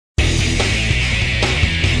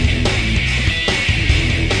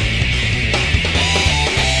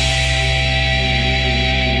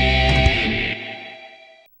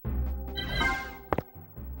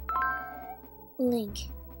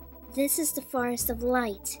This is the Forest of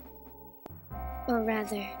Light. Or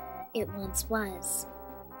rather, it once was.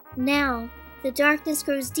 Now, the darkness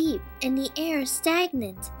grows deep and the air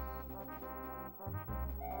stagnant.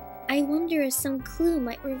 I wonder if some clue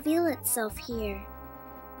might reveal itself here.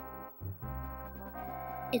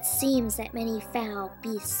 It seems that many foul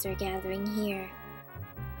beasts are gathering here.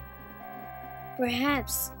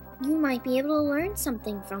 Perhaps you might be able to learn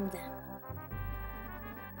something from them.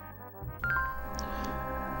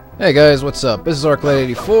 Hey guys, what's up? This is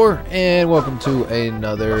Arclight84, and welcome to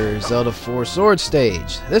another Zelda 4 Sword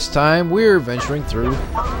stage. This time, we're venturing through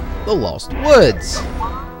the Lost Woods.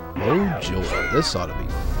 Oh joy, this ought to be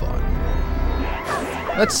fun.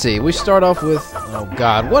 Let's see, we start off with... oh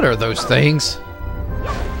god, what are those things?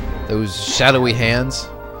 Those shadowy hands.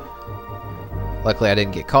 Luckily I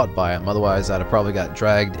didn't get caught by them, otherwise I'd have probably got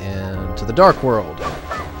dragged into the Dark World.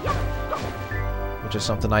 Which is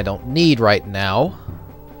something I don't need right now.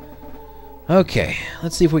 Okay,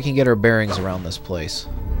 let's see if we can get our bearings around this place.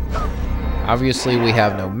 Obviously we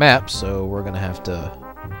have no map, so we're gonna have to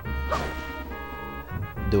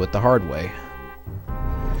do it the hard way.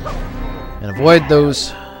 And avoid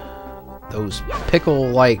those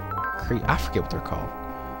pickle-like I forget what they're called.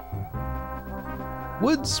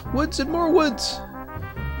 Woods and more woods.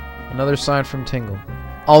 Another sign from Tingle.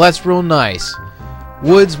 Oh, that's real nice.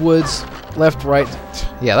 Woods, left, right.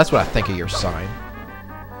 Yeah, that's what I think of your sign.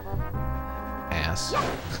 Ass.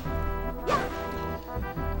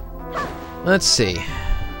 Let's see.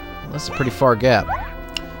 That's a pretty far gap.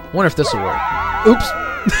 Wonder if this will work. Oops.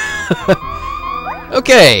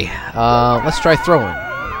 Okay. Let's try throwing.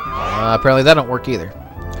 Apparently that don't work either.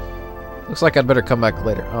 Looks like I'd better come back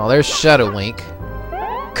later. Oh, there's Shadow Link.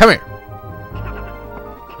 Come here.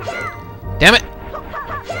 Damn it.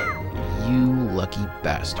 You lucky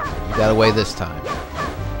bastard. You got away this time.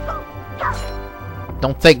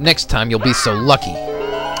 Don't think next time you'll be so lucky.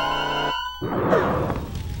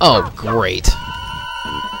 Oh, great.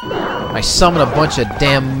 I summon a bunch of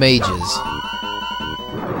damn mages.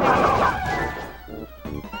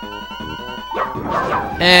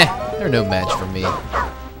 They're no match for me.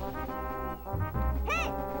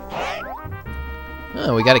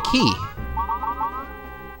 Oh, we got a key.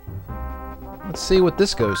 Let's see what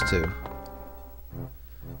this goes to.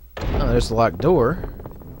 Oh, there's the locked door.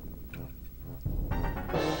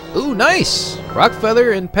 Ooh, nice! Rock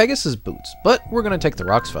Feather and Pegasus boots. But we're gonna take the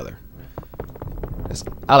Rock's Feather.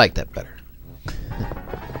 I like that better.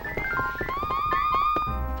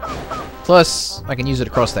 Plus, I can use it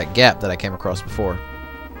across that gap that I came across before.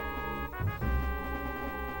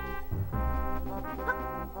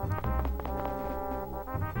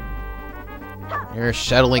 Here's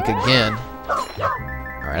Shadow Link again.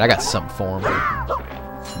 Alright, I got something for him.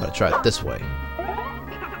 I'm gonna try it this way.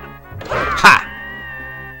 Ha!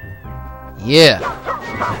 Yeah!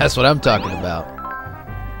 That's what I'm talking about.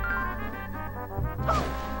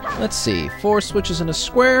 Let's see. 4 switches in a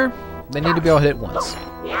square. They need to be all hit once.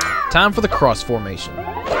 Time for the cross formation.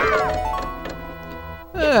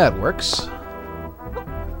 That works.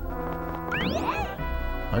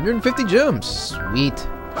 150 gems. Sweet.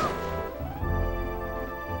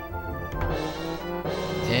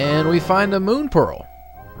 And we find a moon pearl.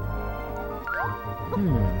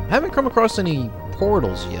 Haven't come across any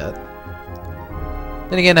portals yet.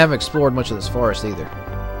 Then again, I haven't explored much of this forest either.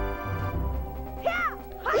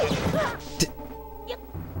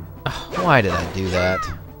 Why did I do that?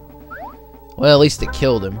 Well, at least it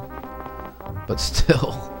killed him. But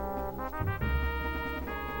still.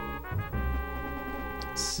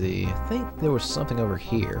 Let's see. I think there was something over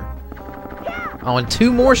here. Oh, and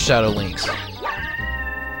 2 more Shadow Links.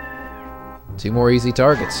 2 more easy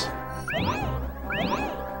targets.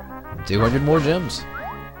 200 more gems.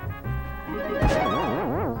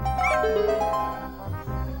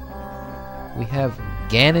 We have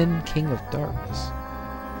Ganon, King of Darkness.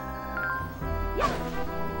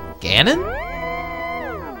 Ganon?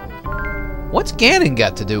 What's Ganon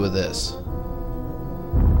got to do with this?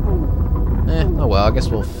 Oh well, I guess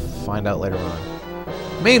we'll find out later on.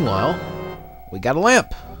 Meanwhile, we got a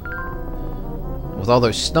lamp. With all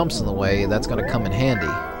those stumps in the way, that's going to come in handy.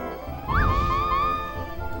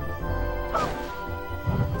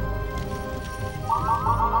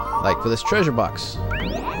 Like for this treasure box,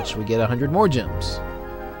 which we get 100 more gems.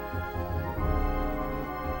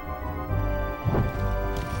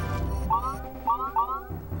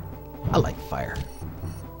 I like fire.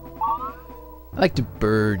 I like to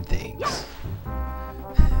burn things.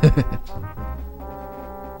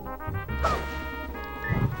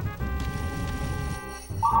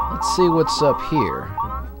 Let's see what's up here.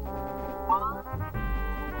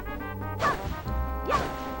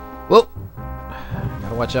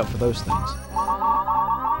 watch out for those things.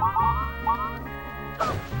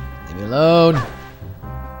 Leave me alone.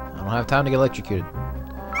 I don't have time to get electrocuted.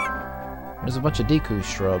 There's a bunch of Deku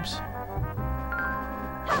shrubs.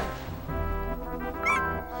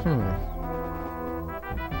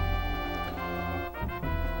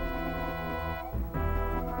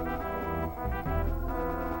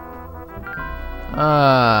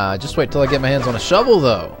 Just wait till I get my hands on a shovel,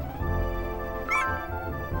 though.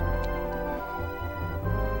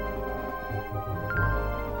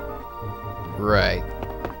 Right.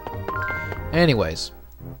 Anyways.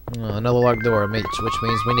 Another locked door, which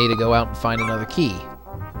means we need to go out and find another key.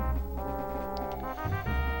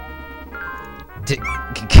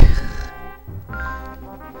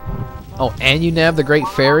 Oh, and you nabbed the Great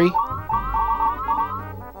Fairy?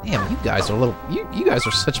 Damn, you guys are little... You guys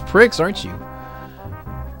are such pricks, aren't you?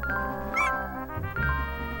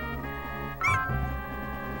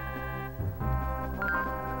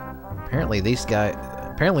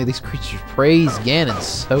 Apparently these creatures praise Ganon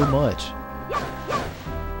so much.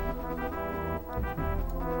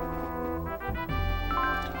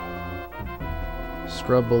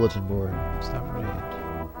 Scrub bulletin board. Stop running.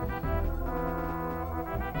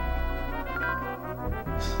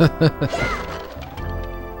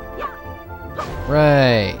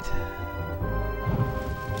 Right.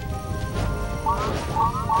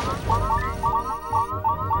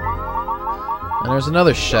 And there's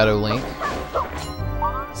another Shadow Link.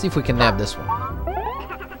 Let's see if we can nab this one.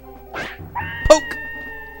 Poke!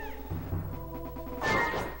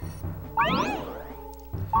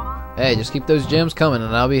 Hey, just keep those gems coming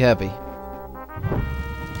and I'll be happy.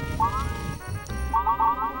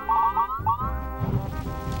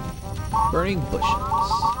 Burning bushes.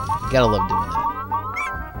 Gotta love doing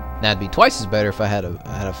that. Now it'd be twice as better if I had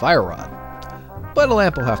a fire rod. But a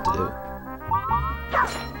lamp will have to do.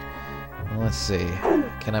 Let's see.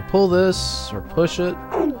 Can I pull this or push it?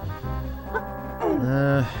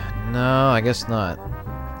 No, I guess not.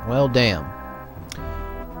 Well, damn.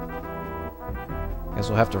 Guess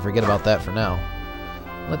we'll have to forget about that for now.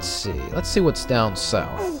 Let's see. Let's see what's down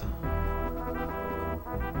south.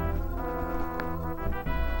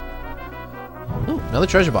 Ooh, another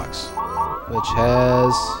treasure box, which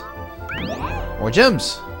has more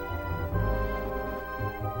gems.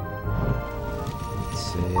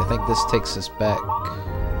 I think this takes us back.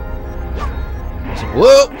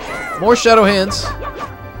 Whoa! More shadow hands.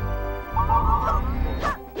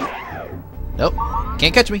 Nope.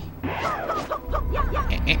 Can't catch me.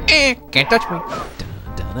 Can't touch me.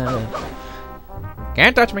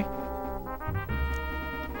 Can't touch me.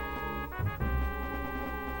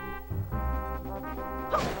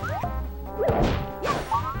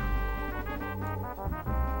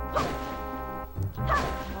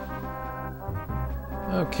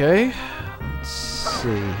 Okay, let's see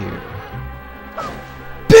here.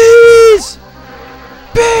 Bees!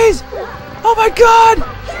 Bees! Oh my god!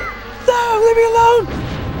 No, leave me alone!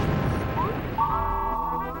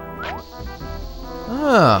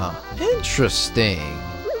 Ah, interesting.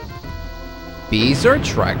 Bees are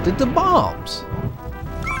attracted to bombs,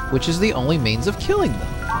 which is the only means of killing them.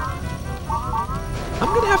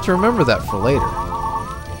 I'm gonna have to remember that for later.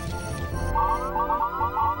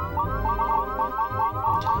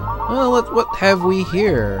 Well, what have we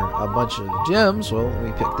here? A bunch of gems. Well, let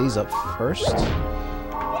me pick these up first.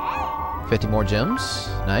 50 more gems.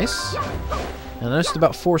 Nice. And I noticed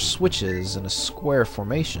about 4 switches in a square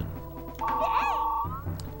formation.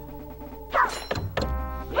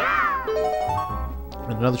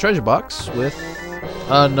 And another treasure box with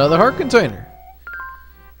another heart container.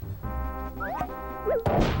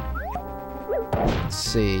 Let's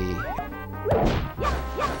see.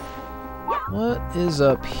 What is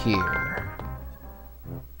up here?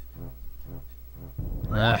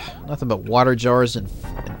 Nothing but water jars and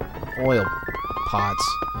oil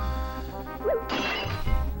pots.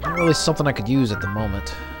 Not really something I could use at the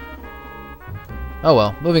moment. Oh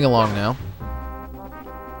well, moving along now.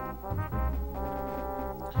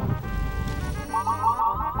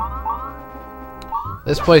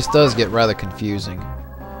 This place does get rather confusing.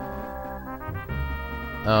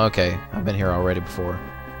 Oh, okay. I've been here already before.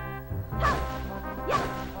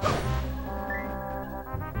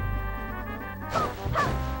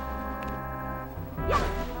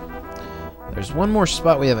 There's one more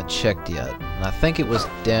spot we haven't checked yet, and I think it was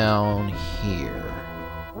down here.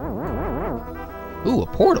 Ooh, a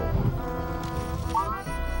portal.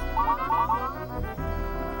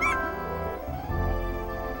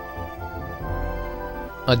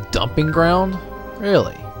 A dumping ground?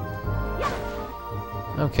 Really?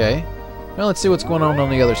 Okay. Well, let's see what's going on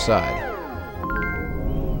the other side.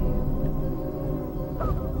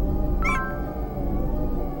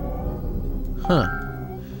 Huh.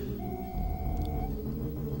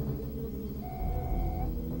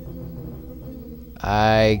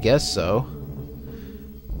 I guess so.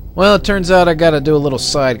 Well, it turns out I gotta do a little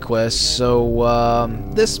side quest, so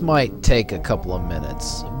this might take a couple of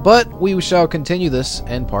minutes. But we shall continue this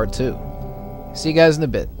in part 2. See you guys in a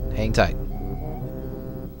bit. Hang tight.